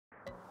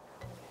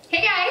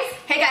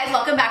Hey guys,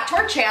 welcome back to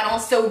our channel.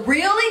 So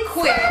really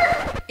quick,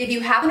 if you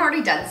haven't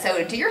already done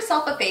so, do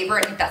yourself a favor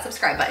and hit that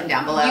subscribe button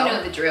down below. You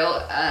know the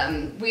drill.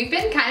 We've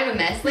been kind of a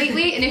mess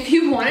lately, and if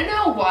you want to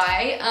know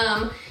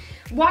why,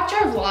 watch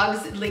our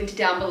vlogs linked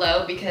down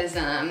below because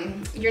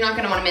you're not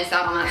going to want to miss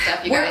out on that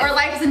stuff, you guys. Our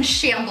life is in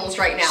shambles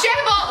right now.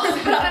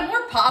 Shambles! But on a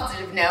more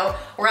positive note,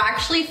 we're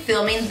actually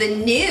filming the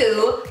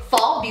new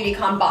Fall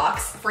Beautycon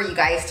box for you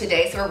guys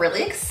today, so we're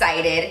really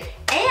excited.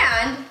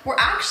 And we're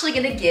actually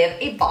gonna give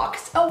a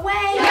box away.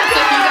 Yeah, so if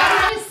you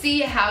guys want to see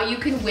how you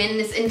can win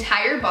this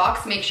entire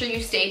box, make sure you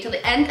stay till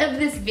the end of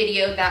this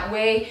video. That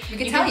way we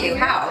can tell you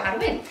how to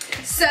win.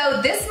 So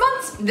this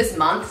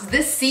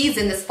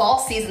season, this fall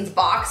season's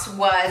box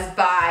was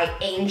by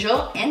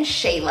Angel and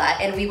Shayla,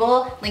 and we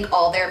will link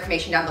all their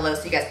information down below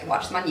so you guys can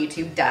watch them on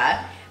YouTube,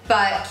 duh.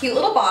 But cute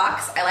little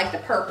box. I like the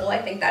purple. I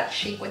think that's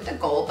chic with the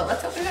gold, but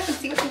let's open it up and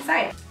see what's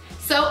inside.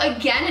 So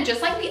again,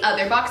 just like the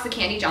other box, the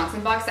Candy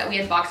Johnson box that we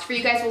had boxed for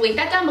you guys, we'll link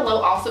that down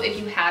below also if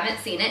you haven't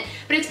seen it.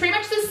 But it's pretty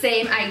much the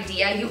same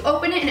idea. You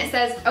open it and it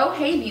says, oh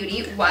hey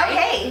beauty,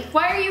 why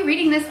are you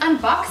reading this?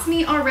 Unbox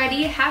me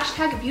already,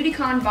 hashtag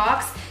Beautycon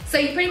box. So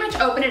you pretty much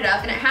open it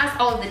up and it has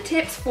all of the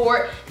tips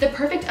for the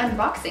perfect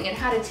unboxing and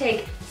how to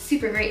take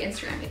super great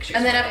Instagram pictures.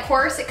 And then of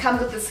course it comes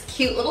with this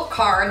cute little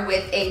card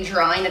with a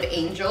drawing of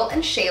Angel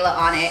and Shayla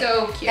on it.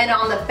 So cute. And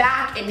on the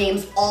back it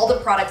names all the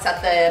products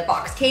that the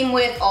box came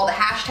with, all the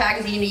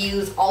hashtags you need to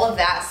use, all of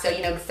that, so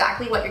you know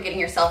exactly what you're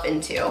getting yourself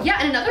into. Yeah,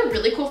 and another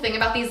really cool thing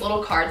about these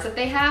little cards that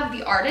they have,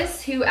 the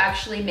artists who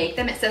actually make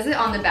them, it says it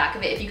on the back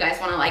of it if you guys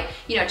want to, like,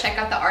 you know, check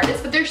out the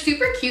artists, but they're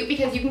super cute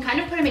because you can kind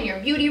of put them in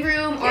your beauty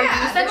room or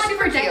use them like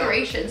for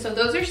decoration. So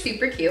those are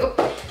super cute.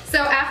 So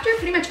after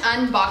pretty much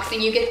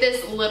unboxing, you get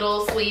this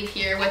little sleeve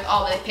here with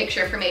all the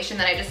picture information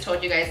that I just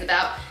told you guys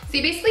about. So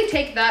you basically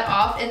take that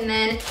off, and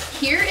then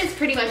here is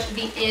pretty much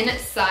the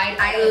inside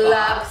of the box.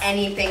 I love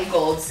anything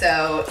gold,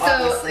 so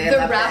obviously the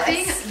I love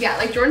wrapping, this. yeah,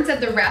 like Jordan said,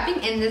 the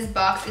wrapping in this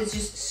box is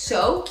just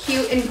so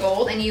cute and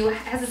gold, and you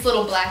has this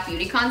little black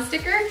Beautycon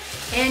sticker,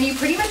 and you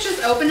pretty much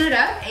just open it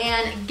up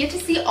and get to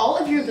see all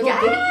of your little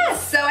goodies.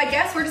 So I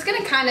guess we're just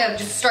gonna kind of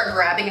just start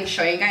grabbing and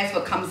show you guys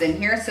what comes in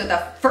here. So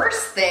the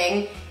first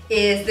thing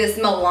is this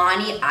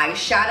Milani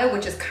eyeshadow,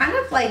 which is kind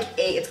of like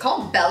it's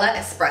called Bella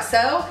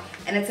Espresso,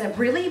 and it's a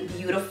really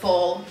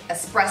beautiful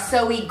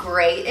espresso-y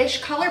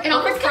grayish color. It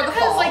almost kind of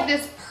has like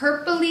this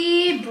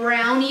purpley,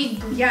 browny,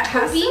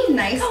 taupey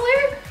nice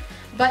color,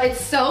 but it's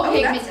so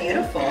pigmented.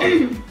 That's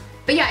beautiful.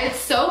 But yeah, it's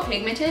so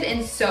pigmented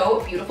and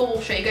so beautiful.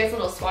 We'll show you guys a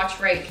little swatch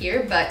right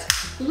here, but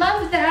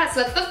love that.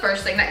 So that's the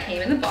first thing that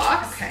came in the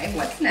box. Okay,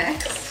 what's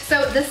next?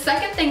 So the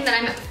second thing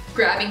that I'm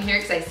grabbing here,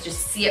 because I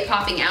just see it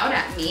popping out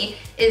at me,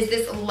 is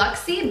this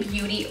Luxie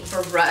Beauty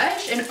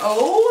Brush. And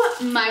oh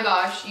my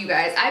gosh, you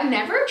guys, I've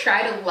never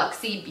tried a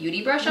Luxie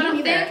Beauty Brush, I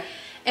don't think.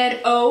 And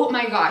oh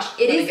my gosh,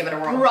 it is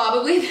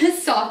probably the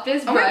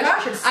softest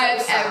brush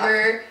I've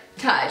ever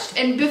touched.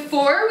 And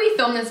before we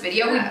filmed this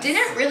video, we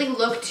didn't really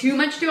look too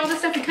much through all this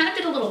stuff. We kind of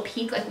did a little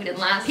peek like we did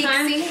last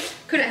time.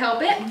 Couldn't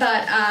help it,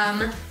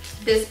 but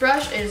this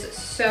brush is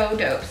so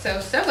dope. So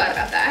glad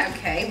about that.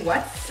 Okay,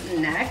 what's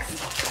next?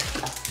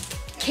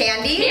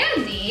 Candy.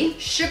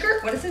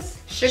 What is this?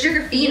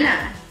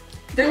 Sugarfina.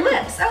 They're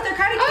lips. Oh, they're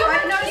kind of cute. I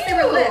didn't notice they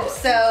were lips.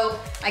 So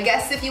I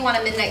guess if you want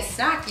a midnight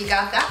snack, you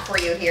got that for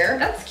you here.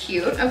 That's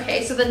cute.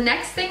 Okay, so the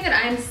next thing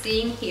that I'm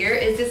seeing here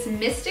is this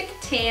Mystic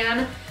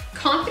Tan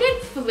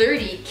Confident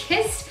Flirty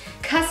Kissed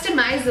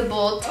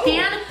Customizable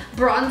Tan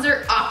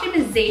Bronzer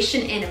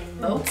Optimization in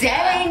Mocha.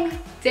 Dang,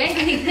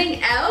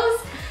 anything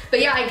else? But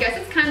yeah, I guess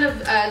it's kind of,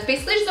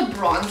 basically just a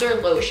bronzer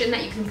lotion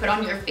that you can put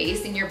on your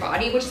face and your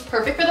body, which is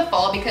perfect for the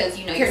fall because,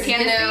 you know, your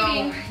tan is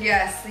fading.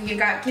 Yes, you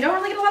don't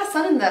really get a lot of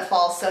sun in the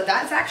fall, so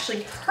that's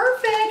actually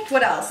perfect.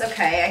 What else?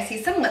 Okay, I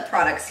see some lip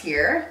products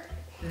here.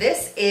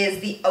 This is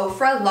the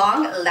OFRA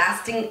Long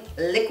Lasting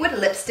Liquid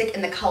Lipstick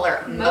in the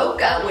color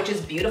Mocha, which is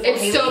beautiful.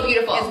 It's so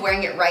beautiful. Is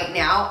wearing it right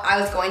now. I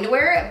was going to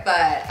wear it,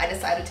 but I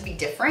decided to be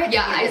different.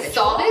 Yeah, I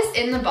saw this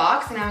in the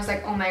box and I was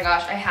like, oh my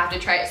gosh, I have to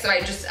try it. So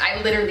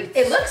I literally,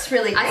 it looks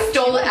really great. I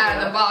stole it out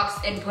of the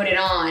box and put it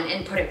on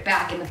and put it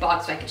back in the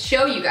box so I could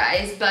show you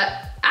guys. But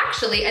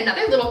actually,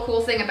 another little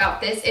cool thing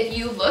about this, if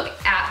you look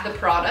at the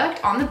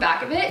product on the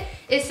back of it,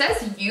 it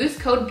says use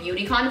code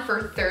Beautycon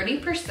for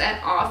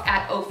 30% off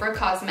at OFRA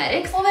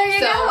Cosmetics. Well, there you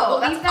go.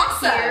 We'll leave that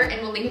here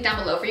and we'll link it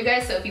down below for you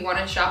guys. So if you want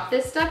to shop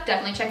this stuff,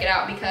 definitely check it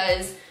out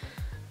because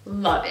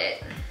love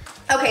it.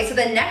 Okay, so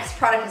the next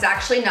product is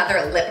actually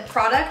another lip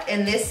product,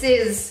 and this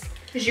is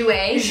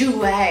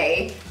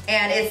Jouer.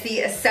 And it's the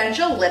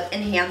Essential Lip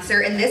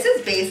Enhancer, and this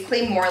is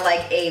basically more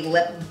like a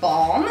lip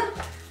balm,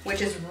 which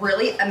is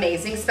really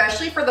amazing,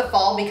 especially for the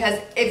fall, because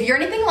if you're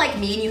anything like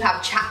me and you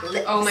have chapped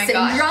lip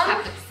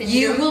syndrome,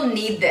 you will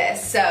need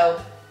this.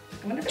 So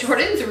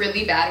Jordan's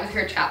really bad with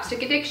her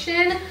chapstick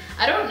addiction.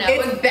 I don't know.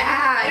 It's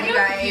bad, I don't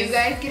know if you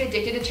guys get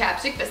addicted to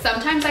chapstick, but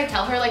sometimes I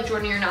tell her, like,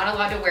 Jordan, you're not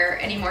allowed to wear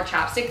any more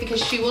chapstick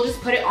because she will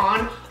just put it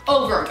on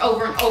over and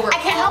over and over. I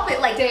can't help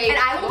it, like, and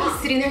I will be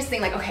sitting there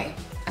saying, like, okay,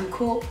 I'm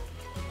cool.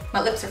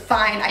 My lips are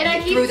fine. I can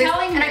get through this.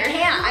 And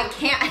I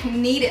can't. I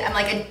need it. I'm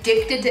like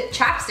addicted to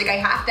chapstick. I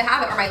have to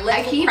have it or my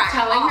lips will crack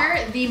off. I keep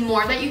telling her, the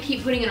more that you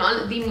keep putting it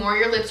on, the more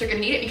your lips are gonna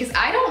need it, because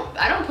I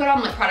don't put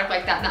on lip product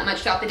like that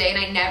much throughout the day,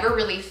 and I never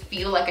really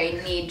feel like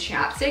I need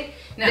chapstick.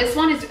 No. This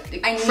one is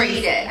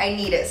crazy. I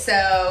need it.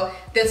 So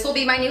this will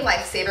be my new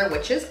lifesaver,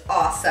 which is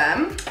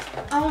awesome.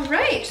 All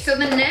right, so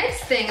the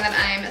next thing that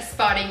I'm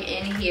spotting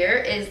in here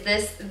is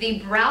the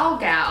Brow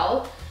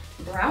Gal,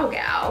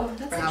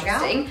 that's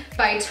interesting,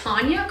 by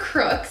Tanya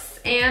Crooks.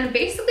 And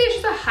basically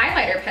it's just a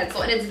highlighter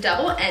pencil, and it's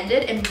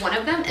double-ended, and one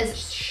of them is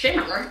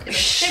shimmer,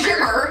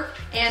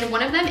 and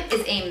one of them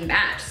is a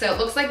matte. So it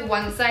looks like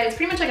one side is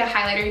pretty much like a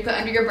highlighter you put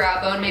under your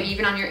brow bone, maybe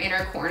even on your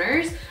inner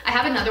corners. I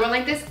have another one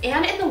like this,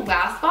 and in the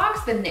last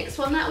box, the NYX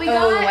one that we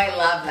got. Oh, I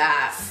love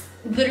that.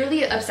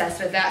 Literally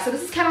obsessed with that. So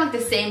this is kind of like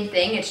the same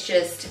thing, it's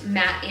just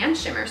matte and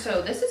shimmer.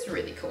 So this is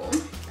really cool.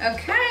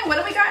 Okay, what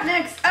do we got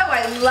next? Oh,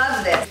 I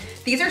love this.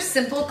 These are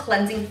simple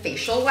cleansing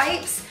facial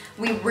wipes.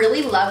 We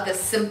really love the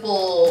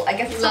simple, I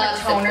guess it's not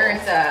a toner,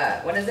 it's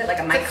a, what is it, like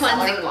a micellar?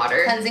 Cleansing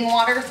water. Cleansing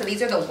water, so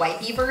these are the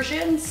wipey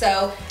versions.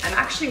 So I'm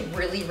actually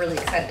really, really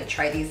excited to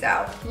try these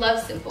out.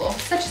 Love Simple,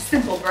 such a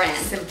simple brand.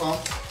 Simple.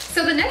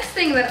 So the next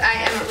thing that I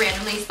am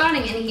randomly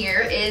spotting in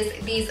here is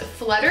these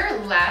Flutter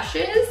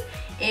Lashes.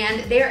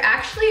 And they're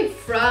actually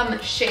from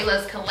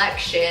Shayla's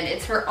collection.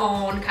 It's her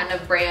own kind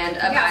of brand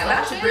of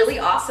eyelashes. That's really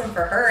awesome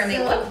for her, and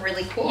they look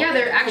really cool. Yeah,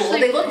 they're actually cool.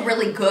 They look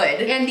really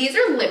good. And these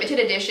are limited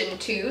edition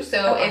too,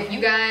 so if you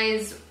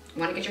guys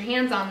want to get your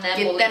hands on them,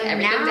 we'll link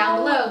everything down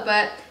below.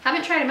 But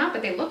haven't tried them out,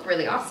 but they look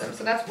really awesome.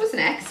 So that's what's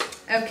next.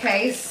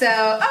 Okay, so,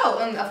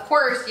 and of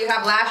course you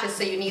have lashes,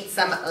 so you need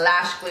some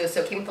lash glue.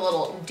 So it came with a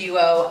little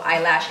duo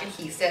eyelash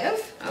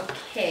adhesive.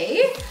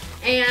 Okay,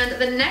 and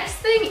the next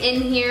thing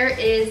in here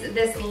is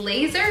this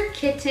laser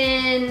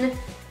kitten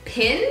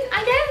pin,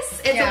 I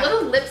guess. It's a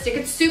little lipstick.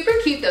 It's super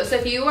cute though. So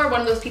if you are one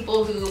of those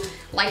people who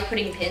like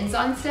putting pins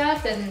on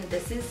stuff, then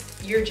this is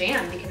your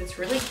jam because it's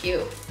really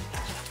cute.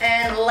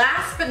 And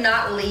last but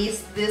not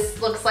least, this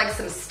looks like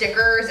some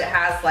stickers. It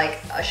has like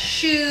a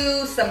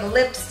shoe, some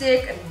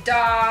lipstick, a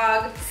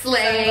dog,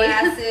 slay,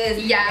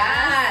 sunglasses.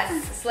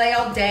 yes, slay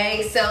all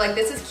day. So like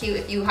this is cute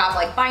if you have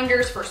like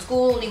binders for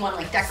school and you want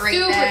to like decorate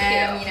them,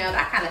 cute. You know,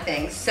 that kind of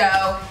thing.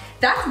 So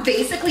that's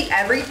basically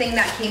everything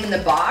that came in the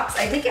box.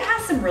 I think it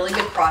has some really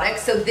good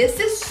products. So this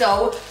is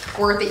so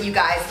worth it, you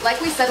guys.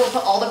 Like we said, we'll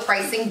put all the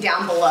pricing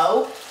down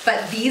below,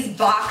 but these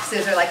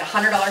boxes are like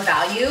 $100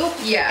 value.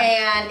 Yeah.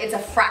 And it's a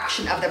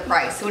fraction of the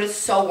price. So it is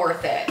so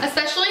worth it.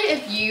 Especially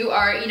if you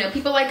are, you know,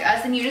 people like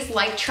us and you just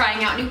like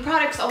trying out new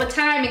products all the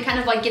time and kind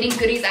of like getting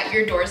goodies at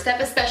your doorstep,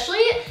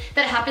 especially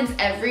that happens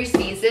every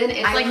season.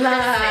 It's like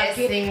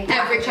Christmas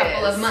every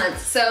couple of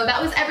months. So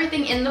that was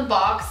everything in the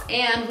box,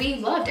 and we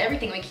loved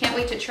everything. We can't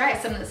wait to try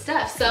some of the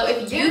stuff. So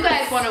if you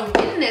guys want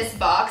to win this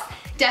box,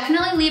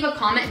 definitely leave a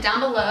comment down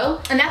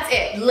below. And that's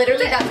it.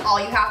 Literally, that's all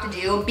you have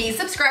to do. Be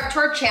subscribed to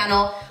our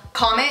channel,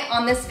 comment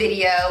on this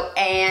video,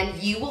 and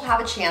you will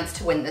have a chance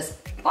to win this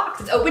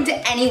box. It's open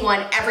to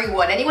anyone,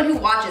 everyone, anyone who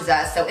watches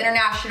us. So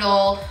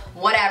international,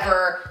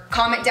 whatever,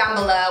 comment down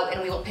below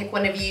and we will pick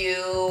one of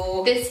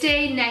you. This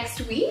day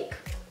next week?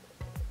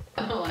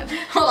 Hold on,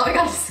 we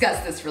gotta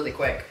discuss this really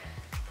quick.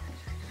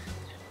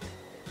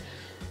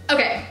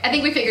 Okay, I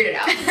think we figured it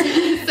out.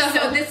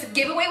 So this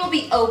giveaway will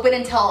be open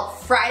until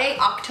Friday,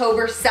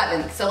 October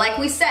 7th. So like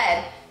we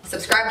said,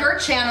 subscribe to our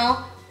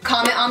channel,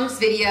 comment on this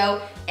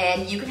video,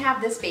 and you can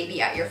have this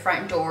baby at your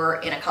front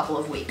door in a couple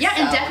of weeks. Yeah,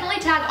 and definitely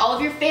tag all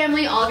of your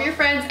family, all of your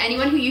friends,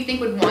 anyone who you think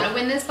would want to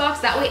win this box.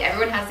 That way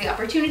everyone has the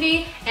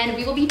opportunity, and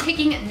we will be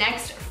picking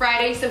next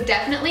Friday, so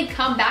definitely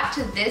come back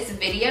to this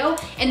video,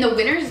 and the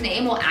winner's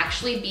name will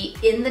actually be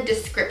in the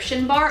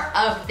description bar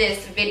of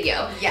this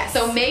video. Yes.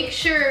 So make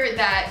sure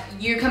that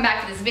you come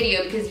back to this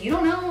video because you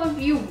don't know if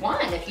you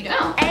won if you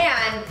don't.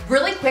 And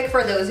really quick,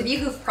 for those of you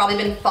who've probably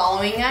been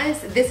following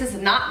us, this is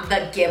not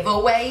the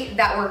giveaway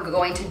that we're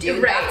going to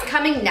do. Right. That's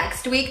coming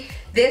next week.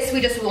 This,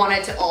 we just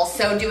wanted to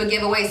also do a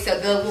giveaway, so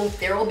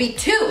there will be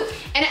 2.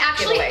 And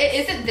actually, it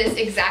isn't this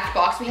exact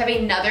box. We have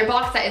another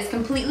box that is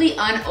completely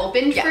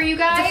unopened for you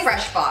guys. It's a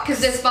fresh box.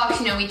 Because this box,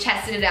 you know, we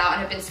tested it out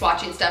and have been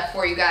swatching stuff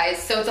for you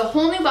guys. So it's a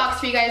whole new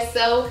box for you guys.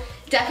 So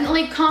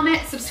definitely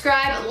comment,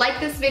 subscribe, like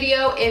this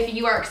video if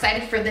you are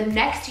excited for the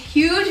next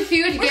huge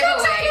giveaway.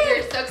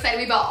 We're so excited.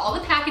 We bought all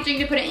the packaging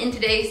to put it in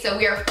today, so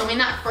we are filming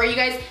that for you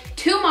guys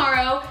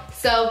tomorrow.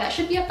 So that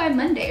should be up by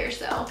Monday or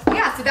so.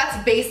 Yeah, so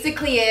that's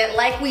basically it.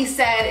 Like we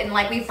said, and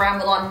like we've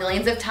rambled on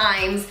millions of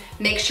times,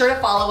 make sure to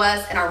follow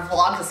us in our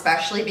vlogs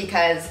especially,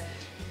 because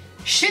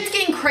shit's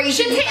getting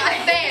crazy. Shit's hitting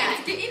the fan.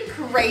 It's getting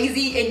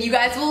crazy, and you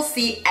guys will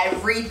see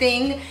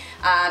everything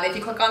if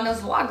you click on those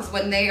vlogs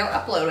when they are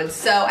uploaded.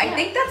 So I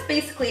think that's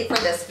basically it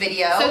for this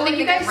video. So thank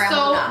you guys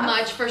so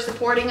much for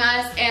supporting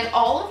us, and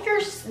all of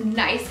your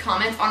nice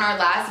comments on our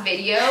last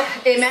video.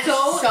 It meant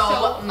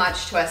so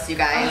much to us, you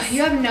guys.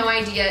 You have no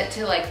idea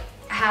to like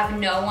have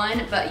no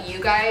one but you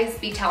guys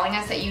be telling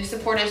us that you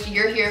support us,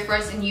 you're here for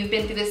us, and you've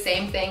been through the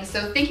same thing.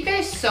 So thank you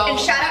guys so much. And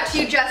shout out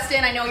to you,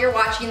 Justin. I know you're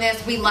watching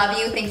this. We love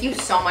you. Thank you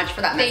so much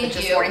for that message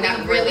this morning.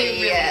 That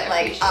really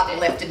like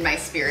uplifted my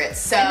spirits.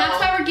 So, and that's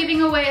why we're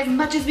giving away as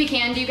much as we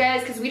can to you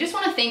guys, because we just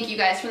want to thank you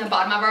guys from the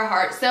bottom of our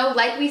heart. So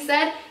like we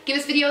said, give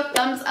this video a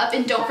thumbs up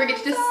and don't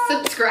forget to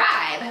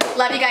subscribe.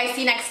 Love you guys.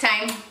 See you next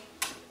time.